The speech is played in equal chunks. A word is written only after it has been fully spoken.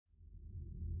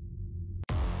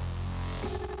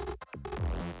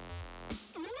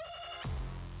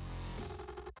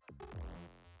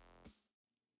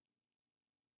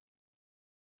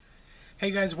Hey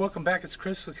guys, welcome back. It's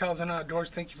Chris with Calzone Outdoors.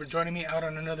 Thank you for joining me out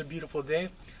on another beautiful day.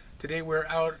 Today we're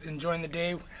out enjoying the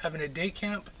day, having a day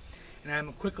camp, and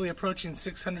I'm quickly approaching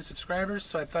 600 subscribers,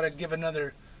 so I thought I'd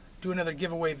do another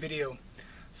giveaway video.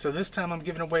 So this time I'm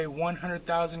giving away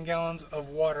 100,000 gallons of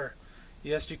water.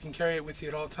 Yes, you can carry it with you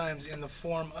at all times in the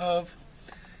form of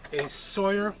a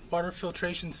Sawyer water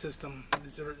filtration system.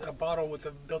 It's a bottle with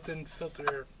a built-in filter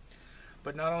here.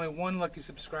 But not only one lucky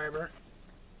subscriber,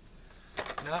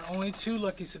 not only 2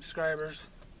 lucky subscribers,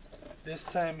 this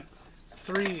time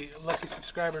 3 lucky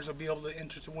subscribers will be able to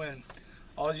enter to win.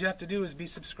 All you have to do is be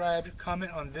subscribed,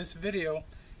 comment on this video,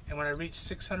 and when I reach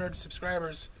 600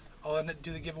 subscribers, I'll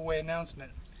do the giveaway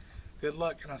announcement. Good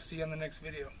luck, and I'll see you on the next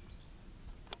video.